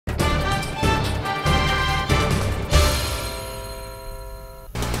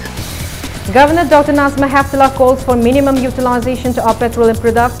Governor Dr. Nazma Heftullah calls for minimum utilization of petroleum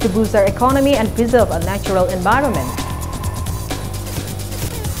products to boost our economy and preserve a natural environment.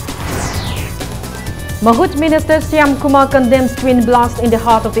 Mahut Minister Syam Kumar condemns twin blast in the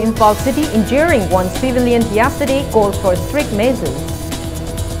heart of the Imphal city, injuring one civilian yesterday, calls for strict measures.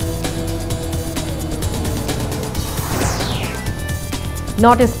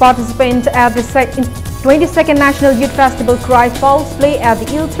 Notice participants at the 22nd National Youth Festival cry false play at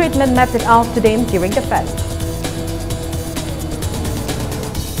the ill treatment meted out to them during the fest.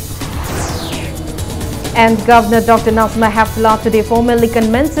 And Governor Dr. Nazma Heftullah today formally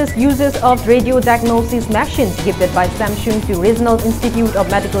commences uses of radio diagnosis machines gifted by Samsung to Regional Institute of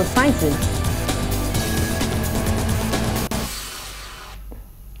Medical Sciences.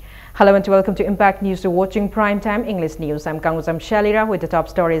 Hello and welcome to Impact News. You're watching Primetime English News. I'm Kanguzam Shalira with the top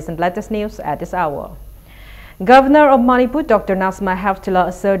stories and latest news at this hour. Governor of Manipur Dr. Nazma Heftullah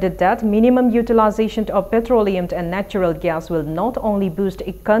asserted that minimum utilization of petroleum and natural gas will not only boost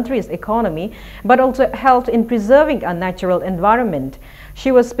a country's economy but also help in preserving a natural environment.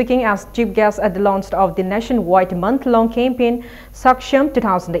 She was speaking as chief guest at the launch of the nationwide month-long campaign Saksham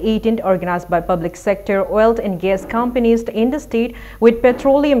 2018 organized by public sector oil and gas companies in the state with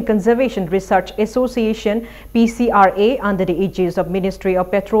Petroleum Conservation Research Association PCRA under the aegis of Ministry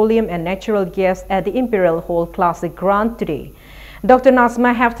of Petroleum and Natural Gas at the Imperial Hall Classic Grand today. Dr.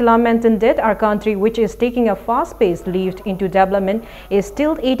 Nazma Heftullah mentioned that our country, which is taking a fast-paced leap into development, is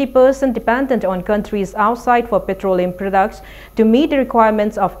still 80% dependent on countries outside for petroleum products to meet the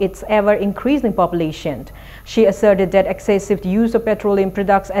requirements of its ever-increasing population. She asserted that excessive use of petroleum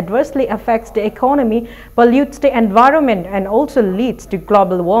products adversely affects the economy, pollutes the environment, and also leads to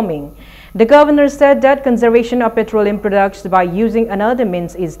global warming. The governor said that conservation of petroleum products by using another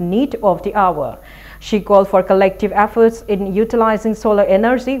means is need of the hour. She called for collective efforts in utilizing solar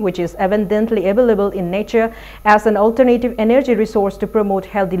energy, which is abundantly available in nature, as an alternative energy resource to promote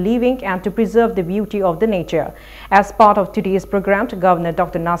healthy living and to preserve the beauty of the nature. As part of today's program, Governor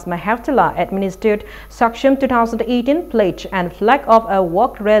Dr. Nazma Heftullah administered Saksham 2018 pledge and flag of a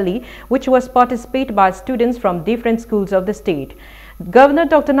walk rally, which was participated by students from different schools of the state. Governor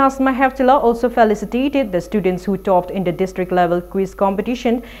Dr. Nazma Heftullah also felicitated the students who topped in the district-level quiz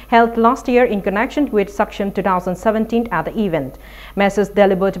competition held last year in connection with Saksham 2017 at the event. Messages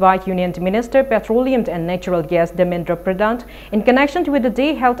delivered by Union Minister Petroleum and Natural Gas Dharmendra Pradhan in connection with the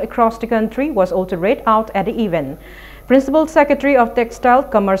day held across the country was also read out at the event. Principal Secretary of Textile,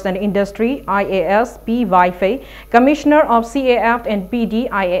 Commerce and Industry IAS P. Vaifei, Commissioner of CAF and PD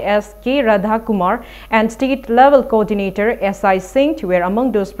IAS K. Radha Kumar and State Level Coordinator S.I. Singh were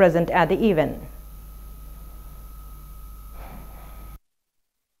among those present at the event.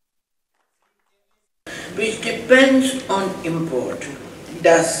 Which depends on import.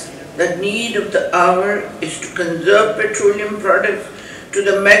 Thus, the need of the hour is to conserve petroleum products to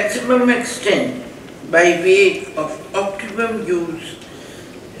the maximum extent by way of optimum use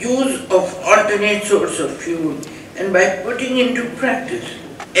of alternate source of fuel, and by putting into practice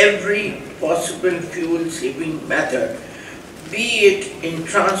every possible fuel-saving method, be it in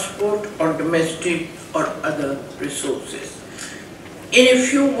transport or domestic or other resources. In a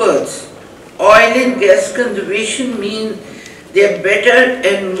few words, oil and gas conservation means their better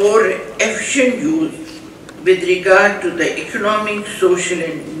and more efficient use with regard to the economic, social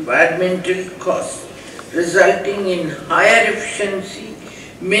and environmental costs, resulting in higher efficiency,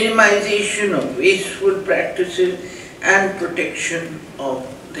 minimization of wasteful practices and protection of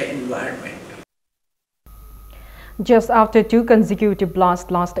the environment. Just after two consecutive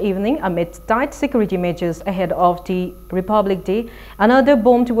blasts last evening amid tight security measures ahead of the Republic Day, another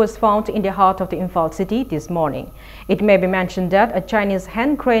bomb was found in the heart of the Imphal city this morning. It may be mentioned that a Chinese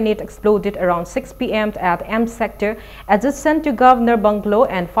hand grenade exploded around 6 p.m. at M sector adjacent to Governor Bungalow,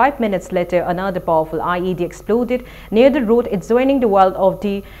 and 5 minutes later another powerful IED exploded near the road adjoining the wall of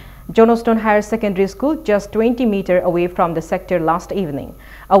the Johnstone Higher Secondary School, just 20 meters away from the sector last evening.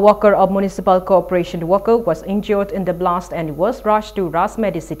 A worker of Municipal Corporation worker was injured in the blast and was rushed to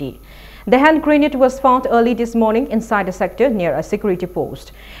Rajmedi City. The hand grenade was found early this morning inside the sector near a security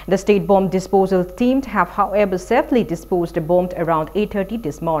post. The state bomb disposal team have, however, safely disposed the bomb around 8:30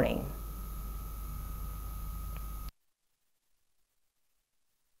 this morning.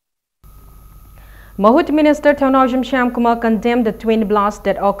 Mahut Minister Thanawazam Shyamkumar condemned the twin blast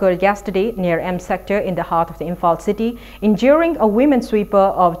that occurred yesterday near M sector in the heart of the Imphal city, injuring a women sweeper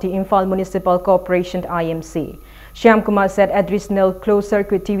of the Imphal Municipal Corporation IMC. Shyam Kumar said additional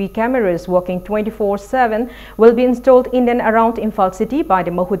closed-circuit TV cameras working 24/7 will be installed in and around Imphal City by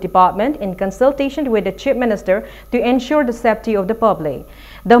the Mahut Department in consultation with the Chief Minister to ensure the safety of the public.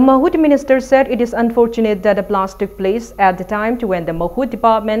 The Mahut Minister said it is unfortunate that the blast took place at the time when the Mahut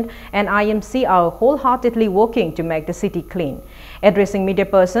Department and IMC are wholeheartedly working to make the city clean. Addressing media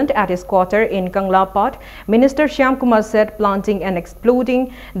person at his quarter in Kanglapat, Minister Shyam Kumar said planting and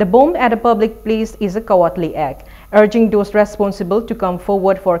exploding the bomb at a public place is a cowardly act. Urging those responsible to come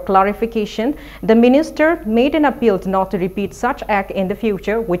forward for clarification, the minister made an appeal not to repeat such act in the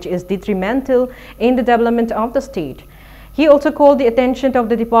future, which is detrimental in the development of the state. He also called the attention of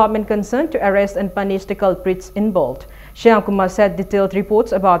the department concerned to arrest and punish the culprits involved. Shyam Kumar said detailed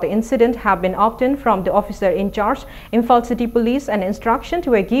reports about the incident have been obtained from the officer in charge, Imphal City Police, and instructions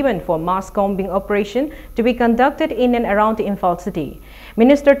were given for mass combing operation to be conducted in and around the Imphal City.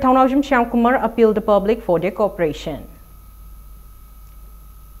 Minister Thaunawjam Shyam Kumar appealed the public for their cooperation.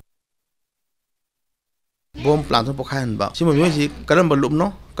 Bomb plant no pokhayan ba simo music karamba loop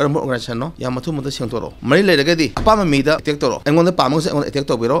no karamba organization no ya mathu mata sing toro mari le daga di apa ma mi da attack toro engon da pamang se engon attack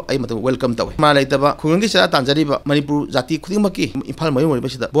to biro ai mata welcome tawe ma lai taba khungi sa tanjari ba manipur jati khuding maki imphal mai mori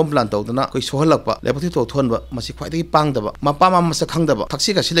basida bomb plant to dana koi sohalak ba lepathi to thon ba masi khwai dagi pang da ba ma pa ma masa khang da ba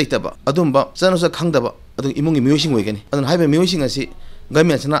thaksi ka silai taba adum ba chanu sa khang da ba adu imung mi music wei gani adun haibe music asi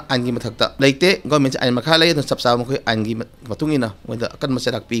government sana angi mathakta leite government an makha lai adun sapsa ma khoi angi matungina moida akan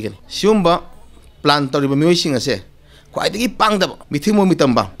masarak pi gani siumba plan toriba miyoising ase khwaidagi pangdaba mithimo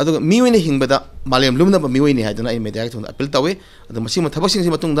mitamba aduga miyoine hingbada malem lumnaba miyoine haidana ai media thon appeal tawe adu masima thabasing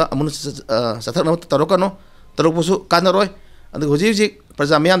si matungda amun sathakna tarokano tarokbusu kanaroi adu hoji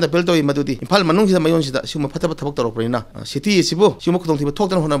praja miyam da appeal tawi madudi imphal manung sida mayon sida suma phataba thabak taroprina city sibo suma khudong thiba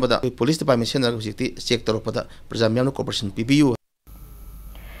thokdan honabada police department senar hojiti check taropada praja miyam no cooperation pbu.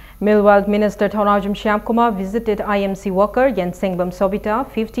 Meanwhile, Minister Thaunawjam Shyam Kumar visited IMC worker Yensengbam Sobita,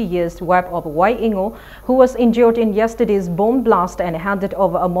 50 years, wife of Y Ingo, who was injured in yesterday's bomb blast and handed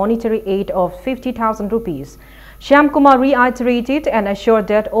over a monetary aid of 50,000 rupees. Shyam Kumar reiterated and assured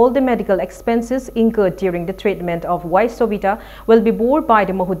that all the medical expenses incurred during the treatment of Y Sobita will be borne by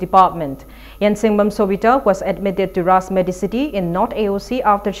the Mahut Department. Yensengbam Sobita was admitted to Ras Medicity in North AOC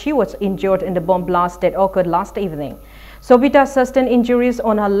after she was injured in the bomb blast that occurred last evening. Sobita sustained injuries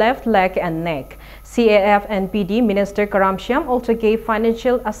on her left leg and neck. CAF and PD Minister Karam Shyam also gave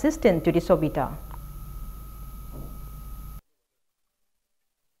financial assistance to the Sobita.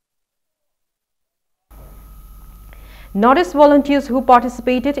 Northeast volunteers who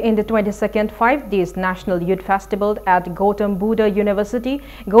participated in the 22nd 5-day National Youth Festival at Gautam Buddha University,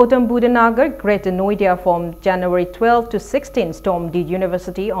 Gautam Buddha Nagar, Greater Noida from January 12 to 16 stormed the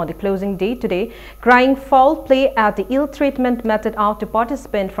university on the closing day today, crying foul play at the ill-treatment meted out to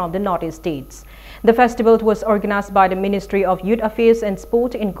participants from the Northeast states. The festival was organized by the Ministry of Youth Affairs and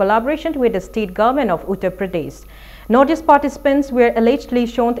Sport in collaboration with the state government of Uttar Pradesh. Northeast participants were allegedly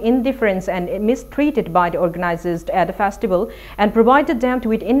shown indifference and mistreated by the organizers at the festival and provided them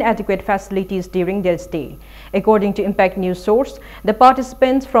with inadequate facilities during their stay. According to Impact News source, the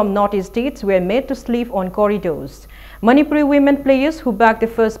participants from Northeast states were made to sleep on corridors. Manipuri women players who bagged the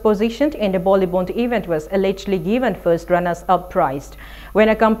first position in the volleyball event was allegedly given first runners-up prize. When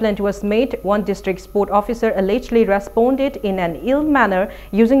a complaint was made, one district sport officer allegedly responded in an ill manner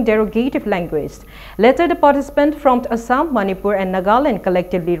using derogative language. Later, the participants from Assam, Manipur and Nagaland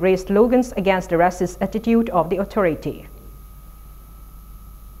collectively raised slogans against the racist attitude of the authority.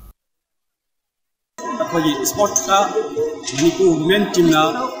 Manipur women team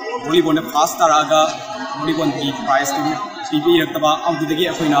volleyball fast volleyball की prize की PB रखता अवधि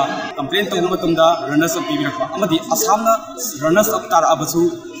अखोना complain तौर मतुंदा runners up PB रखा अमदी Assam runners up तार अबसु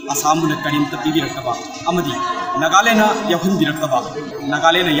असम ने करीमता PB रखता अमदी नागालैंड याहुन भी रखता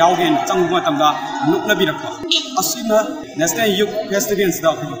नागालैंड यावगेन चंगु मतंदा नुकना भी रखता असिना नेशनल यूथ फेस्टिवल्स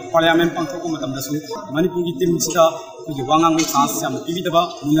दा पार्लियामेंट पंथोक मतंदसु मणिपुर की टीम सिदा की वांगांग चांस याम पीबी दबा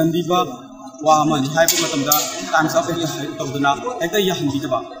मुनंदीबा Vaman hype मतंदा times of India तौदना हेक्ता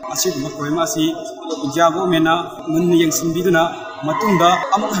याहनबीदबा असिगुम problem असी इंडिया गवर्नमेंट मुन यंगसिनबीदना मतुंदा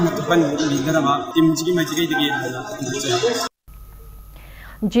अमक हन तपन लीडरमा team जिगी मैजिगे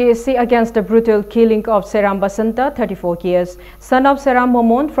GSC against the brutal killing of Seram Basanta, 34 years, son of Seram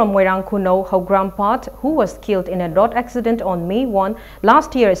Momon from Moirang Kuno, Hogram Pat, who was killed in a road accident on May 1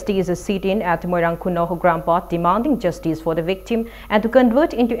 last year, stays a sit-in at Moirang Kuno, Hogram Pat, demanding justice for the victim and to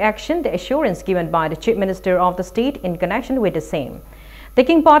convert into action the assurance given by the Chief Minister of the state in connection with the same.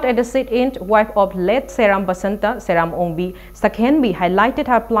 Taking part at the sit-in, wife of late Seram Basanta, Seram Ongbi Sakhenbi, highlighted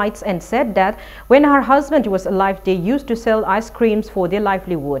her plights and said that when her husband was alive, they used to sell ice creams for their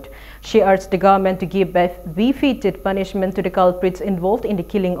livelihood. She urged the government to give befitting punishment to the culprits involved in the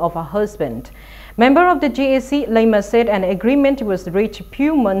killing of her husband. Member of the JAC, Laima said an agreement was reached a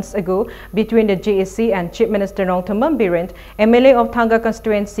few months ago between the JAC and Chief Minister Nongthammam Birent, MLA of Thanga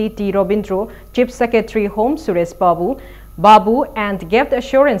constituency T. Robindro, Chief Secretary Home Suresh Babu, and gave the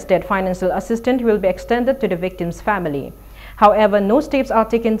assurance that financial assistance will be extended to the victim's family. However, no steps are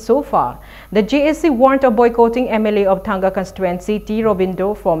taken so far. The JAC warned of boycotting MLA of Thanga constituency T.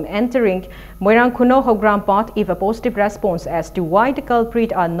 Robindo from entering Moirang Kuno Hogram Part if a positive response as to why the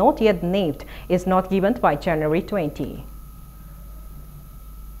culprit are not yet named is not given by January 20.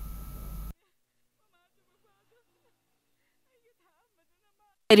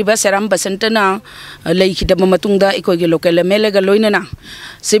 Seram Basantana Laikidama Matunda Ikogi local Melega Loinana,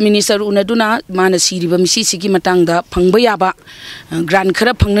 Se Minister Unaduna, Mana Siriba Misi Siki Matanga, Pangbayaba, Grand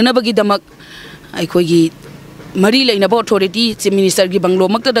Kara Panganabagi Damak, Ikogi Marila in about authority, the Minister Gibanglo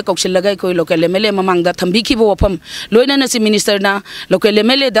Makta the Coxilaga, local Mele Mamanga, Tambiki Wopam, Loina as Minister na, local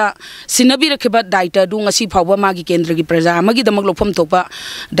Mele da, Sinabira Kibat Dita, doing a sea power Magi Kendri Preza, Magi the Maglopom Topa,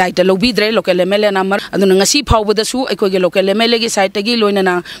 Dita Lobidre, local Mele number, and then a sea power with the Su, Ecogi local Melegi Saitagi,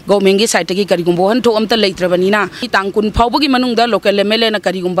 Loina, Gomengi Saitagi Karigumbo, and to Amta late Ravanina, Tankun Paugi Manunga, local Mele and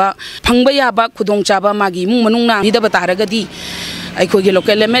Karigumba, Pangbayaba, Kudong Chaba Magi, Mununa, Nida Bataragadi, Ecogi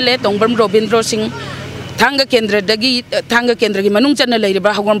local Mele, Tongbam Robindro Singh. Thanga Kendra Manung Channel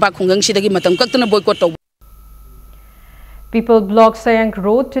Labra Hagon Bakungang Sidagi Matam Kakana boycott. People blocked Sayang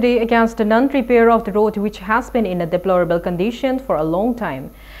Road today against the non-repair of the road, which has been in a deplorable condition for a long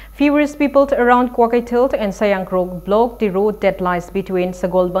time. Furious people around Kwakai Tilt and Sayang Road blocked the road that lies between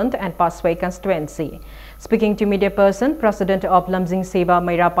Sagolband and Pasway constituency. Speaking to media person, President of Lamjing Seva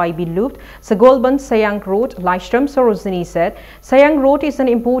Mairapai Bilupt, Sagolband Sayang Road, Laishram Sorozini said, Sayang Road is an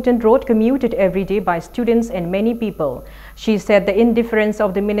important road commuted every day by students and many people. She said the indifference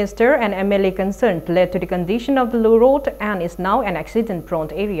of the minister and MLA concerned led to the condition of the low road and is now an accident-prone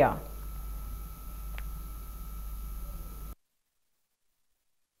area.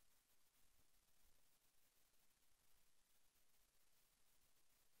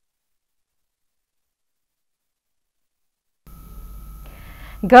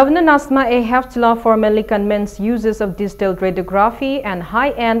 Governor Nazma A. Heftula formally commenced uses of digital radiography and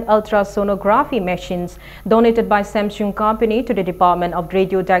high-end ultrasonography machines donated by Samsung Company to the Department of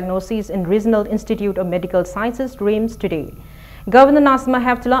Radio Diagnosis in Regional Institute of Medical Sciences, RIMS, today. Governor Nazma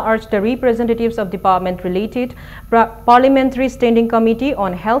Heftula urged the representatives of department-related Parliamentary Standing Committee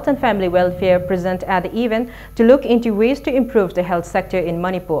on Health and Family Welfare present at the event to look into ways to improve the health sector in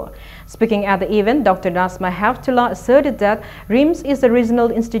Manipur. Speaking at the event, Dr. Nazma Heftula asserted that RIMS is a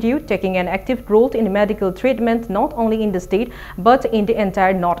regional institute taking an active role in medical treatment not only in the state but in the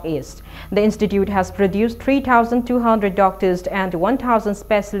entire Northeast. The institute has produced 3,200 doctors and 1,000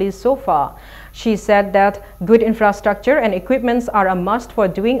 specialists so far. She said that good infrastructure and equipments are a must for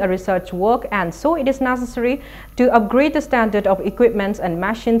doing a research work, and so it is necessary to upgrade the standard of equipments and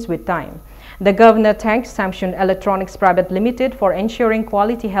machines with time. The governor thanked Samsung Electronics Private Limited for ensuring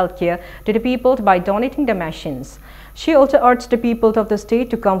quality healthcare to the people by donating the machines. She also urged the people of the state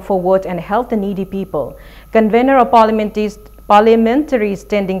to come forward and help the needy people. Convener of Parliamentary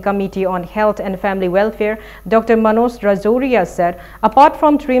Standing Committee on Health and Family Welfare, Dr. Manoj Rajoria said, apart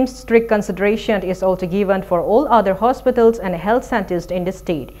from RIMS, strict consideration is also given for all other hospitals and health centers in the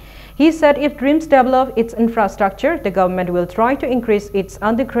state. He said if RIMS develop its infrastructure, the government will try to increase its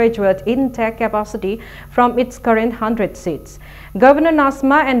undergraduate intake capacity from its current 100 seats. Governor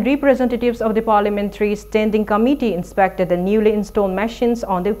Nazma and representatives of the Parliamentary Standing Committee inspected the newly installed machines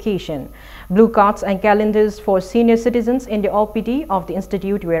on the occasion. Blue cards and calendars for senior citizens in the OPD of the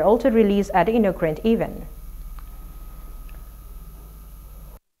institute were also released at the inaugurant event.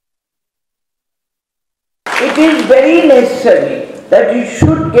 It is very necessary that you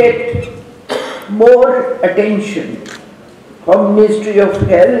should get more attention from Ministry of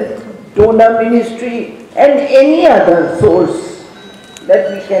Health, Donor Ministry and any other source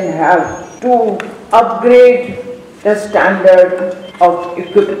that we can have to upgrade the standard of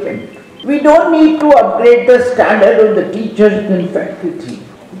equipment. We don't need to upgrade the standard of the teachers and faculty.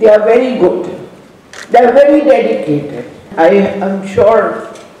 They are very good. They are very dedicated. I am sure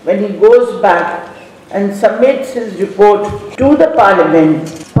when he goes back and submits his report to the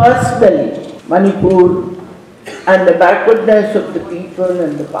Parliament personally, Manipur and the backwardness of the people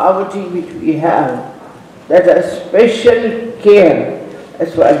and the poverty which we have, that a special care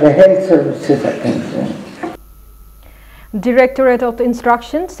as far as the health services are concerned. Directorate of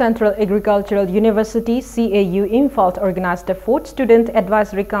Instruction, Central Agricultural University, CAU Imphal organized the 4th Student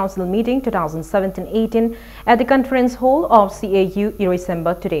Advisory Council meeting 2017-18 at the conference hall of CAU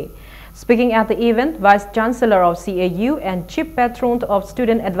Irisemba today. Speaking at the event, Vice Chancellor of CAU and Chief Patron of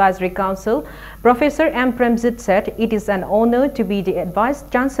Student Advisory Council, Professor M. Premjit said it is an honor to be the Vice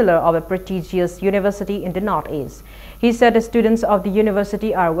Chancellor of a prestigious university in the Northeast. He said the students of the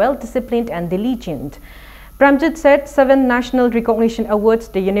university are well disciplined and diligent. Premjit said 7 national recognition awards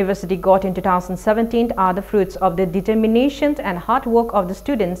the university got in 2017 are the fruits of the determination and hard work of the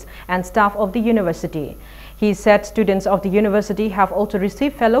students and staff of the university. He said students of the university have also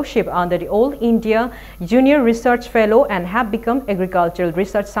received fellowship under the All India Junior Research Fellow and have become Agricultural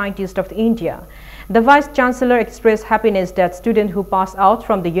Research Scientist of India. The Vice Chancellor expressed happiness that students who pass out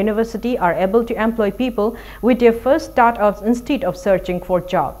from the university are able to employ people with their first startups instead of searching for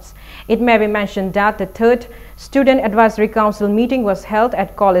jobs. It may be mentioned that the 3rd Student Advisory Council meeting was held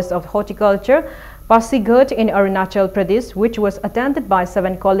at College of Horticulture, Pasighat in Arunachal Pradesh, which was attended by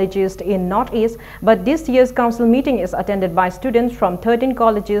 7 colleges in Northeast, but this year's council meeting is attended by students from 13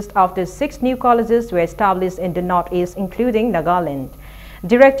 colleges after 6 new colleges were established in the Northeast, including Nagaland.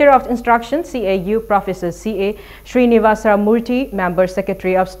 Director of Instruction, CAU, Professor C.A. Srinivasa Murthy, Member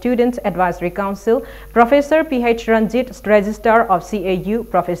Secretary of Students Advisory Council, Professor P.H. Ranjit, Registrar of CAU,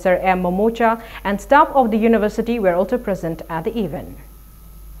 Professor M. Momocha, and staff of the university were also present at the event.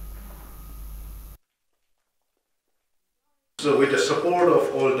 So with the support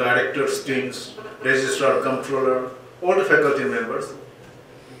of all directors, deans, registrar, controller, all the faculty members,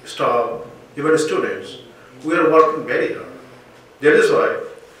 staff, even students, we are working very hard. That is why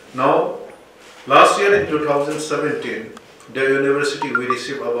now, last year in 2017, the university we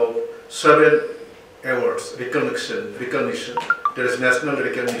received about 7 awards, recognition. There is national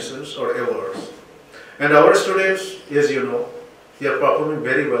recognitions or awards. And our students, as you know, they are performing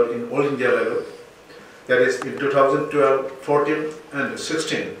very well in all India level. That is in 2012, 14 and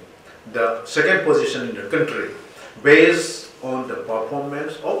 16, the 2nd position in the country based on the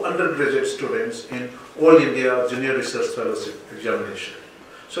performance of undergraduate students in All India Junior Research Fellowship examination.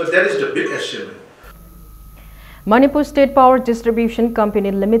 So that is the big achievement. Manipur State Power Distribution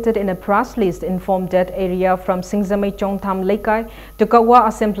Company Limited in a press release informed that area from Singzamei Chongtham Laikai to Kawa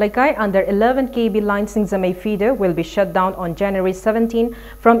Asem Laikai under 11 kV line Singzamei feeder will be shut down on January 17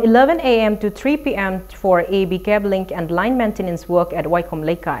 from 11 AM to 3 PM for AB cabling and line maintenance work at Waikom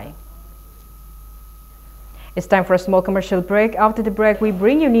Laikai. It's time for a small commercial break. After the break, we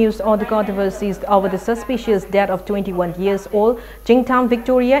bring you news on the controversies over the suspicious death of 21 years old Jingtam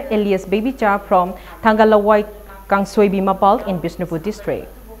Victoria alias Baby Cha from Thangalawai Kangsoibi Mapal in Bishnupur district.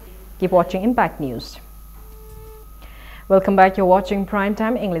 Keep watching Impact News. Welcome back. You're watching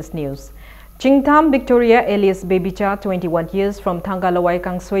Primetime English News. Jingtam Victoria alias Baby Cha, 21 years, from Thangalawai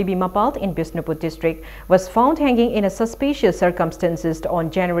Kangsoibi Mapal in Bishnupur district, was found hanging in a suspicious circumstances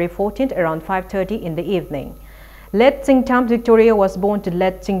on January 14th around 5:30 in the evening. Let Jingtam Victoria was born to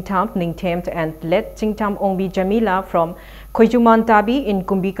Let Jingtam Ningthemt and Let Jingtam Ongbi Jamila from Khoijumantabi in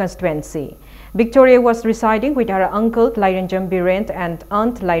Kumbi constituency. Victoria was residing with her uncle Lairanjam Birent and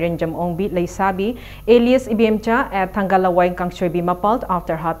aunt Lairanjam Ongbi Leisabi alias Ibiemcha at Thangalawai Kangsoibi Mapal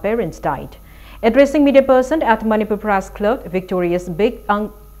after her parents died. Addressing media person at Manipur Press Club, Victoria's big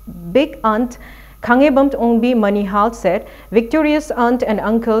aunt Khangebamt Ongbi Manihal said Victoria's aunt and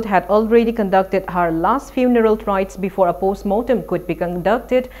uncle had already conducted her last funeral rites before a post-mortem could be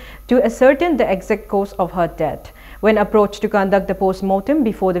conducted to ascertain the exact cause of her death. When approached to conduct the post-mortem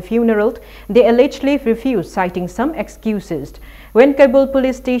before the funeral, they allegedly refused, citing some excuses. When Kabul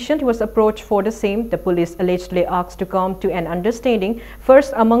police station was approached for the same, the police allegedly asked to come to an understanding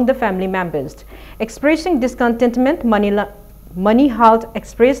first among the family members. Expressing discontentment, Manihal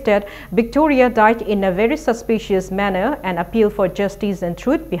expressed that Victoria died in a very suspicious manner and appealed for justice and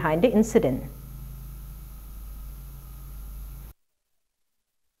truth behind the incident.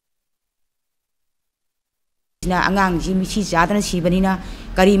 Angang ji michi jadana sibanina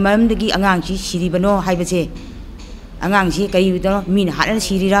kari maramdagi angang ji siribano haibase angang ji kari do min hanan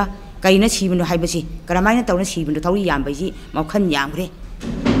sirira kari na sibano haibase karamaina tawna sibano thawi yambai ji maukhan yamgre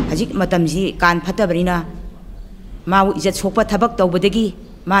hajik matam ji kan phatabarina mau ijat sokpa thabak tawbadagi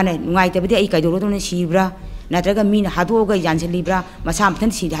mana nungai tabadi ai kaidoro dona sibra natraga min hadoga yanjelibra masam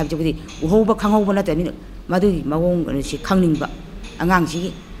than si habjabadi uhoba khanghoba na tamin madu mawong si khangningba angang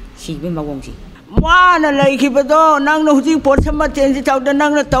ji sibe mawong ji Mana lagi betul, nang nuhji porsa change tahu dan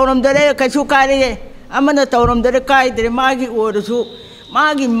nang tauram dere kacu kari, amana tauram dere kai dere magi orusu,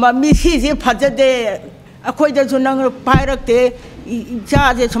 magi misi je fajar de, aku ida tu nang pairak de,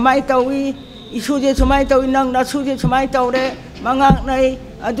 jah je semai tahu isuje sumai tau inang na suje sumai tau re mangak nai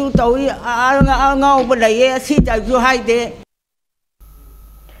adu tau ngau belai si ta ju hai de.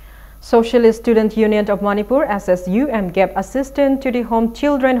 Socialist Student Union of Manipur SSUM gave assistance to the home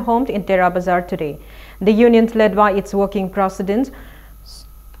children homed in Tera Bazar today. The union, led by its working president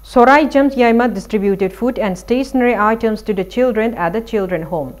Sorai James Yaima, distributed food and stationery items to the children at the children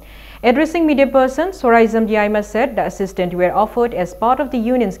home. Addressing media person, Sorai James Yaima said the assistance were offered as part of the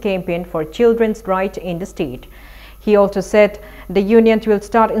union's campaign for children's rights in the state. He also said the union will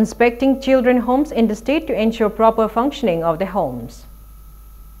start inspecting children homes in the state to ensure proper functioning of the homes.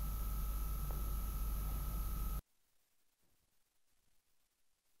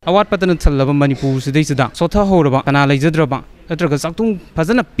 Awat patana thalaba Manipur sidai sida sotha horaba kana leijadraba natraga saktung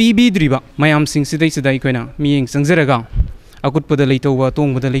phajana pibidriba mayam sing sidai sidai koina miyeng sangjaraga akutpada leitowa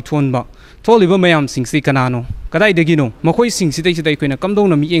tongbada leithonba tholiba mayam sing si kanano kadai dagi no makoi sing sidai sidai koina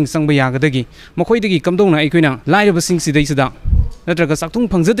kamdongna miyeng sangba yagadagi makoi dagi kamdongna aikoina lairaba sing sidai sida natraga saktung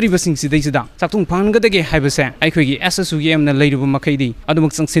phangjadriba sing sidai sida saktung phanggadagi haibase aikoigi SSU na leiruba makhaidi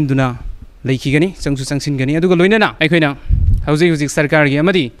adumak sangsinduna leikigani sangsu sangsin-gani aduga loinana aikoina Hauzik Sarkar gi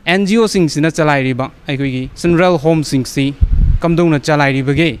amadi NGO sing sina chalai riba aikoi gi Central Home sing si kamdong na chalai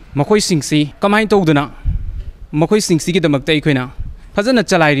riba ge makoi sing si kamai tawduna makoi sing si gi damak ta aikoina phajana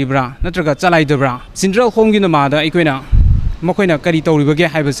chalai ribra natraga chalai dabra Central Home gi na ma da aikoina makoina kari tawriba ge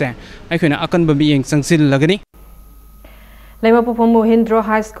haibase aikoina akanba mi yeng sangsil lagani. Lemapupong Mohindro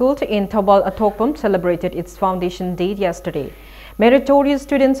High School in Thobal Atokpam celebrated its foundation day yesterday. Meritorious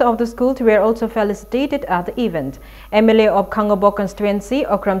students of the school were also felicitated at the event. MLA of Khangabok constituency,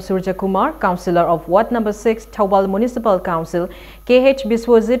 Okram Surja Kumar, Councillor of Ward No. 6, Thobal Municipal Council, KH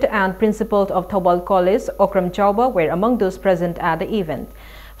Biswajit, and Principal of Thobal College, Okram Chauba, were among those present at the event.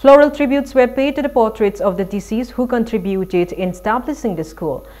 Floral tributes were paid to the portraits of the deceased who contributed in establishing the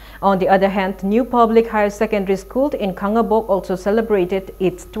school. On the other hand, New Public Higher Secondary School in Khangabok also celebrated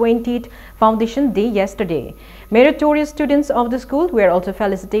its 20th Foundation Day yesterday. Meritorious students of the school were also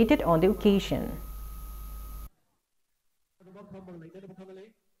felicitated on the occasion.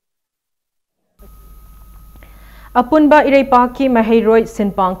 Apunba Ireipaki Mahairoi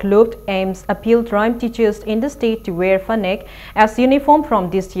Sinpang Lupt AIMS appealed rhyme teachers in the state to wear fanek as uniform from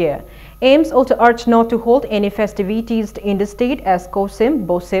this year. AIMS also urged not to hold any festivities in the state as COSIM,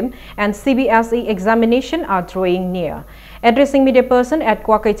 BOSIM and CBSE examination are drawing near. Addressing media person at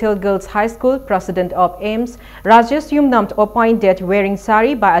Kwakaitel Girls High School, President of AIMS, Rajesh Yumnamt opined that wearing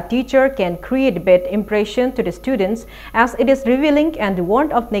sari by a teacher can create bad impression to the students as it is revealing and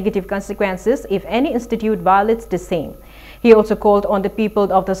warned of negative consequences if any institute violates the same. He also called on the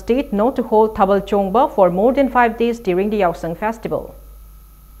people of the state not to hold Thabal Chongba for more than 5 days during the Yausang festival.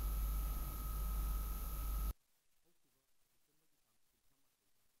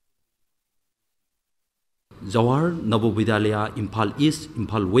 Jawahar Nabovidalaya Imphal East,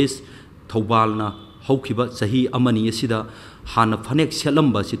 Imphal West, Thaubalna, Haukiba, Sahi Amani Asida, Hana Fanek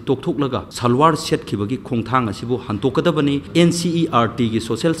Selamba, si Toktoklaga, Salwar Set Kibagi, Kongtang Asibu, Hantokadabani, NCERT,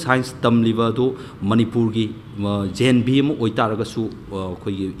 Social Science Tamlivado, Manipurgi, Jen Bim, Oitaragasu,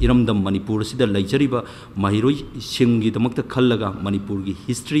 Iramdam Manipur, Sida Lajariba, Mahiroi, Shingi, the Makta Kalaga, Manipurgi,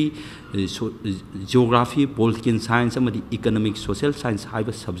 History, Geography, Political Science, and Economic, Social Science,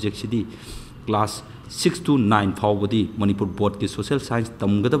 Hyper Subject Class 6 to 9 फाउबदी Manipur board के social science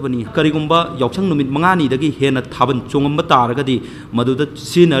तमगदबनी करिगुंबा यावसंग नुमित मंगानी दगी हेना थाबन चोंगम तारगदी मदुद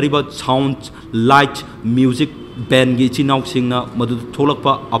सिनरिबा sound light music band गी चिनाउ सिंगना मदुद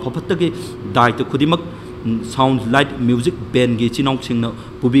थोलकपा अफफतगे दायित्व खुदिमक sound light music band गी चिनाउ सिंगना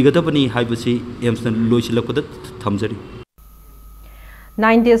पुबिगदबनी हाइबसी Empson लोइसिलकद थमजरी.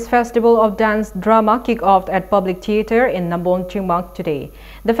 9 days Festival of Dance Drama kicked off at Public Theatre in Nambon Chingmak today.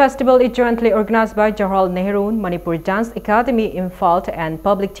 The festival is jointly organized by Jawaharlal Nehru Manipur Dance Academy Imphal and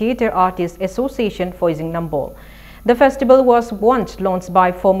Public Theatre Artists Association Foizing Nambol. The festival was once launched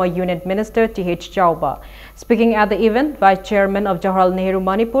by former Union Minister T.H. Chauba. Speaking at the event, Vice Chairman of Jawaharlal Nehru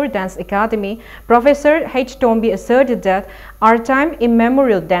Manipur Dance Academy, Professor H. Tombi asserted that our time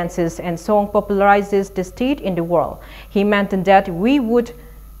immemorial dances and song popularizes the state in the world. He maintained that we would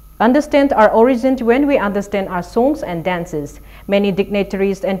understand our origin when we understand our songs and dances. Many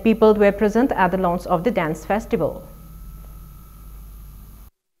dignitaries and people were present at the launch of the dance festival.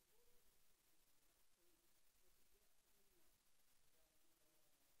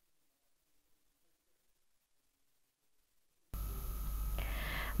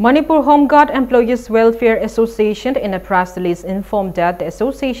 Manipur Home Guard Employees Welfare Association in a press release informed that the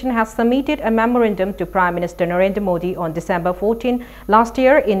association has submitted a memorandum to Prime Minister Narendra Modi on December 14 last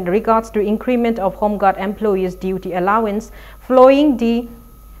year in regards to increment of Home Guard employees' duty allowance following the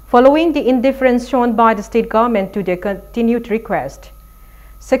following the indifference shown by the state government to their continued request.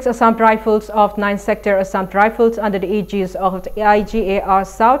 6 Assam Rifles of 9th Sector Assam Rifles under the aegis of the IGAR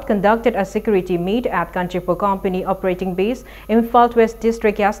South conducted a security meet at Kanchipur Company Operating Base in Imphal West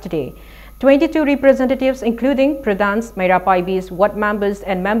District yesterday. 22 representatives including Pradhans, Merapaibis, ward members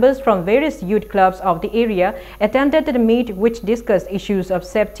and members from various youth clubs of the area attended the meet, which discussed issues of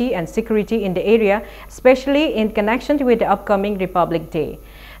safety and security in the area, especially in connection with the upcoming Republic Day.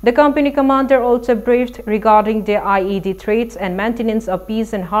 The company commander also briefed regarding the IED threats and maintenance of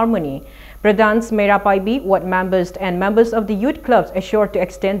peace and harmony. Pradhans, Merapaibi, ward members and members of the youth clubs assured to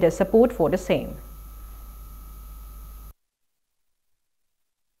extend their support for the same.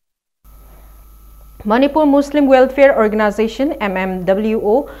 Manipur Muslim Welfare Organization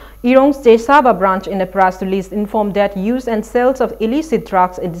MMWO Irong's Jesaba branch in a press release informed that use and sales of illicit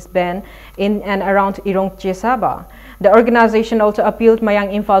drugs is banned in and around Irong Jesaba. The organization also appealed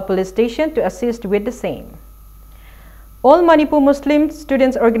Mayang Imphal Police Station to assist with the same. All Manipur Muslim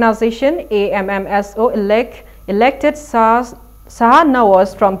Students Organization AMMSO elected Saha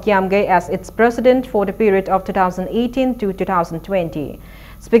Nawaz from Kiamgai as its president for the period of 2018 to 2020.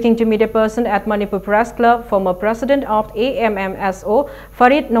 Speaking to media person at Manipur Press Club, former president of AMMSO,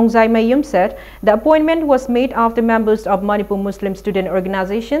 Farid Nongzai Mayum said the appointment was made after members of Manipur Muslim Student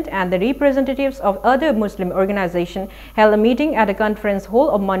Organization and the representatives of other Muslim organizations held a meeting at the conference hall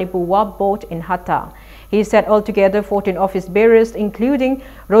of Manipur Wab Board in Hatta. He said altogether 14 office bearers, including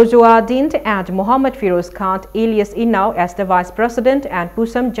Rojoa Dint and Muhammad Firoz Khan alias Inau as the vice president and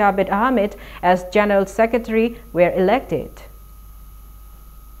Pusam Jabed Ahmed as general secretary, were elected.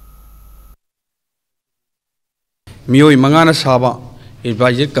 Miyoi mangana saba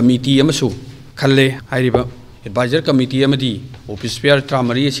advisory committee amasu khalle hairiba advisory committee amadi office pair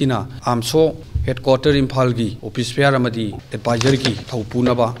tramari asina amso headquarter Imphal gi office pair amadi advisory ki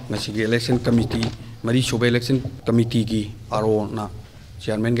thaupunaba ngasi election committee mari sobe election committee gi aro na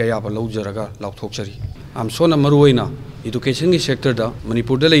chairman ga yaba laujaraga lauthokchari amso na maruina education sector da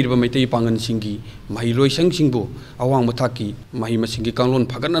Manipur da leiriba maitai pangan singi mahiloi sangbu awang mathaki mahi masingi kanglon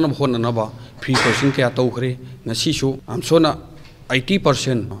phagana na honna na ba free person kya taukhre ngasi shu amso na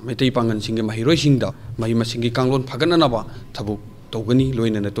 80% maitai pangan singi mahiroi singda mahi masingi kanglon phagana na ba thabuk togani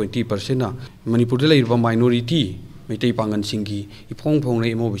loina na 20% na Manipur da leiriba minority maitai pangan singi ipong phong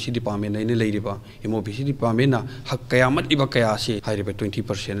na MOBC department na leiriba MOBC department na hak kayamat iba kaya se hairiba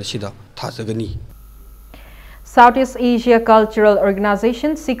 20% sida thasagani. Southeast Asia Cultural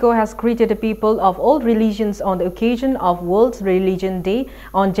Organization SICO has greeted the people of all religions on the occasion of World Religion Day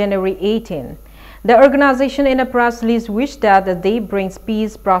on January 18. The organization in a press release wished that the day brings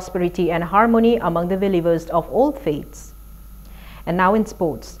peace, prosperity and harmony among the believers of all faiths. And now in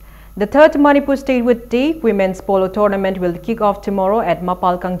sports. The third Manipur Statehood Day Women's Polo Tournament will kick off tomorrow at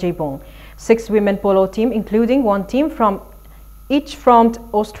Mapal Kangjebong. 6 women polo teams, including 1 team from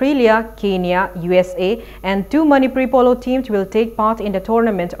Australia, Kenya, USA, and 2 Manipuri polo teams will take part in the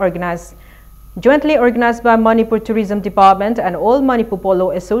tournament jointly organized by Manipur Tourism Department and All Manipur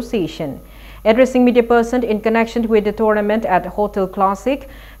Polo Association. Addressing media person in connection with the tournament at Hotel Classic,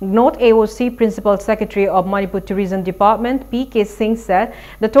 Gnot AOC Principal Secretary of Manipur Tourism Department P.K. Singh said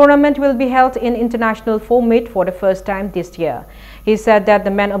the tournament will be held in international format for the first time this year. He said that the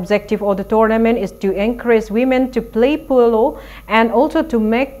main objective of the tournament is to encourage women to play polo and also to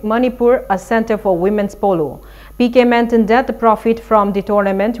make Manipur a center for women's polo. PK mentioned that the profit from the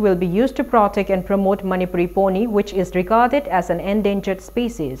tournament will be used to protect and promote Manipuri pony, which is regarded as an endangered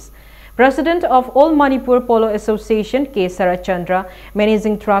species. President of All Manipur Polo Association K. Sarachandra,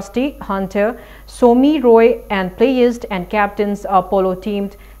 Managing Trustee Hunter Somi Roy and players and captains of polo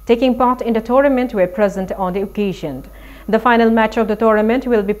teams taking part in the tournament were present on the occasion. The final match of the tournament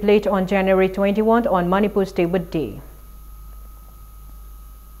will be played on January 21 on Manipur Statehood Day.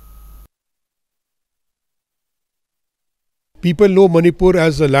 People know Manipur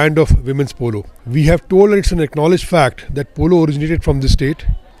as the land of women's polo. We have told, and it's an acknowledged fact, that polo originated from this state.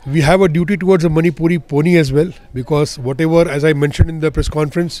 We have a duty towards the Manipuri pony as well, because whatever, as I mentioned in the press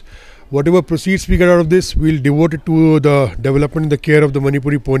conference, whatever proceeds we get out of this, we'll devote it to the development and the care of the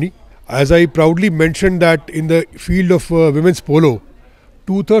Manipuri pony. As I proudly mentioned that in the field of women's polo,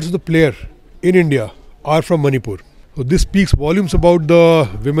 2/3 of the players in India are from Manipur. So this speaks volumes about the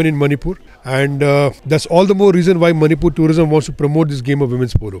women in Manipur, and that's all the more reason why Manipur Tourism wants to promote this game of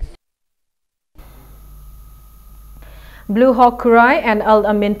women's polo. Blue Hawk Kurai and Al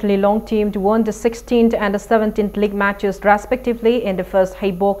Amin Lilong team won the 16th and the 17th league matches respectively in the first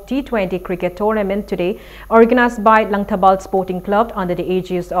Haibok T20 cricket tournament today, organized by Langthabal Sporting Club under the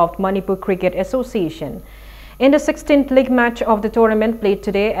aegis of Manipur Cricket Association. In the 16th league match of the tournament played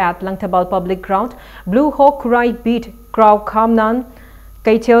today at Langtabal Public Ground, Blue Hawk Rai beat Krau Khamnan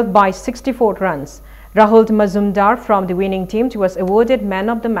Kaitil by 64 runs. Rahul Mazumdar from the winning team was awarded man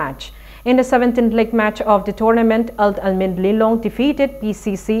of the match. In the 17th league match of the tournament, Al Almin Lilong defeated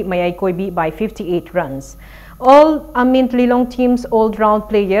PCC Mayai Koibi by 58 runs. All Almin Lilong team's all-round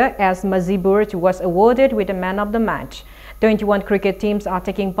player as Mazibur was awarded with the man of the match. 21 cricket teams are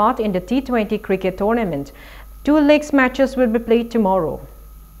taking part in the T20 cricket tournament. 2 leagues matches will be played tomorrow.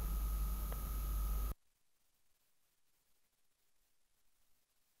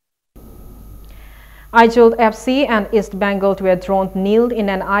 Aizawl FC and East Bengal were drawn nil in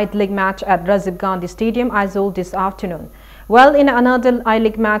an I-League match at Rajiv Gandhi Stadium, Aizawl this afternoon. While in another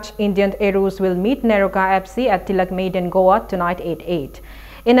I-League match, Indian Arrows will meet Neroka FC at Tilak Maiden, Goa tonight at 8.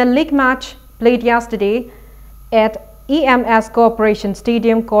 In a league match played yesterday at EMS Corporation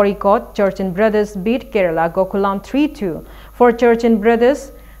Stadium, Kozhikode, Churchin Brothers beat Kerala Gokulam 3-2. For Churchin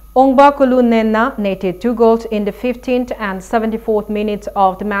Brothers, Ongba Kulunenna netted 2 goals in the 15th and 74th minutes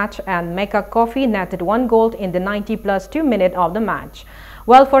of the match, and Mecca Coffee netted 1 goal in the 90+2 minute of the match.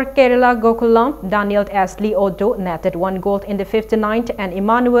 While for Kerala Gokulam, Daniel S. Lee Odo netted 1 goal in the 59th and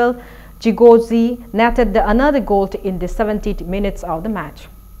Emmanuel Jigozi netted another goal in the 70th minutes of the match.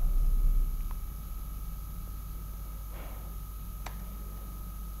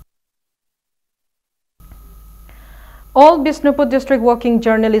 All Bishnupur District Working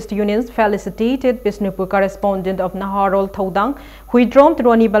Journalist Unions felicitated Bishnupur correspondent of Naharol Thodang, Huidrom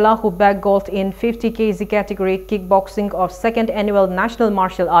Ronibala, who bagged gold in 50 kg category kickboxing of 2nd Annual National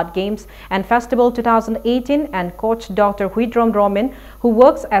Martial Art Games and Festival 2018, and coach Dr. Huidrom Roman, who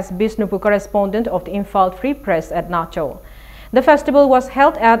works as Bishnupur correspondent of the Imphal Free Press at Nachol. The festival was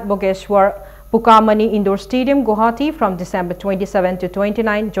held at Bogeshwar Pukamani Indoor Stadium, Guwahati from December 27 to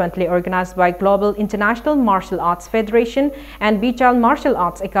 29, jointly organized by Global International Martial Arts Federation and Bichal Martial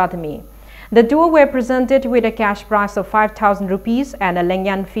Arts Academy. The duo were presented with a cash prize of 5,000 rupees and a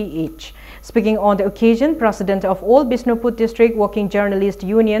Lengyan fee each. Speaking on the occasion, President of All Bishnupur District Working Journalist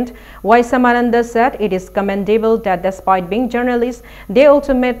Union, Y. Samananda, said it is commendable that despite being journalists, they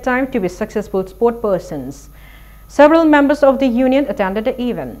also made time to be successful sport persons. Several members of the union attended the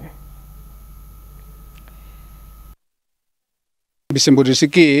event. Bishnupur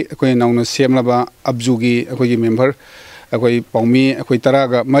District ki akoi nauna semlaba abjugi akoi member akoi paumi akoi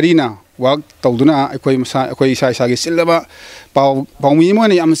taraga marina wak tauduna akoi masa akoi sai sagi silaba paumi mo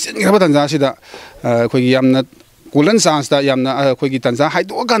ne yam sin graba tanza sida akoi yamna kulan sans da yamna akoi ki tanza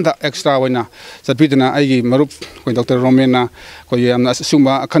haido ganda extra waina satpitna aigi marup akoi Dr. Romena akoi yamna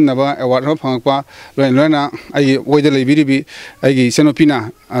sumba akhanaba award no phangpa loina aigi oida leibiribi aigi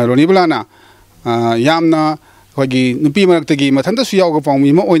senopina Ronibala yamna Hogi Nupi Maratagi, Matanda Suyaga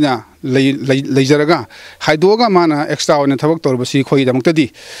Pomi Moina, Lazaraga, Haidoga Mana, extra on the Tabaktor, Koi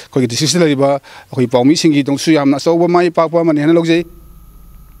Damotadi, Koi the Sister Liba, Koi Pomi Singi, don't Suyam, so my papa and Henaloxe.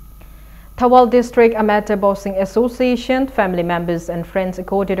 Thawal District Amateur Boxing Association family members and friends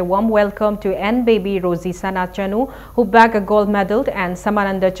accorded a warm welcome to N baby Rosie Sana Chanu, who bagged a gold medal, and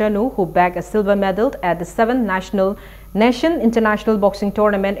Samananda Chanu, who bagged a silver medal at the 7th Nation International Boxing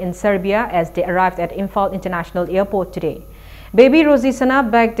Tournament in Serbia as they arrived at Imphal International Airport today. Baby Rosie Sana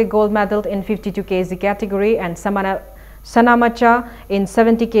bagged the gold medal in 52 kg category and Sanamacha in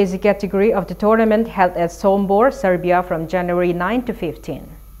 70 kg category of the tournament held at Sombor, Serbia from January 9 to 15.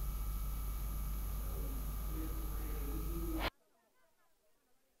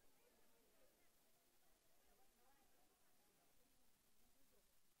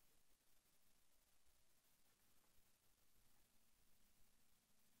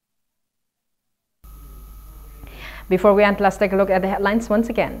 Before we end, let's take a look at the headlines once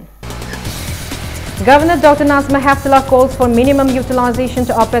again. Governor Dr. Nazma Heftullah calls for minimum utilization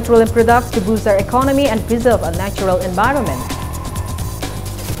of petroleum products to boost our economy and preserve a natural environment.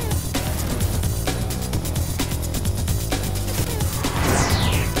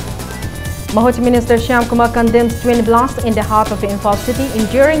 Mahot Minister Shyam Kumar condemns twin blast in the heart of the Imphal city,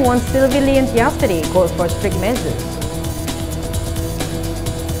 injuring one civilian yesterday, calls for strict measures.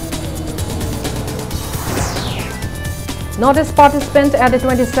 Notice participants at the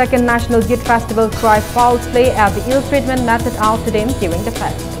 22nd National Youth Festival cry foul play at the ill treatment meted out to them during the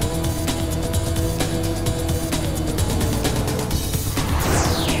fest.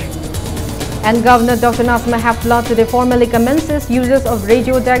 And Governor Dr. Nazma Heftullah today formally commences uses of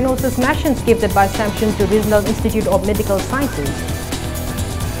radio diagnosis machines gifted by Samsung to Regional Institute of Medical Sciences.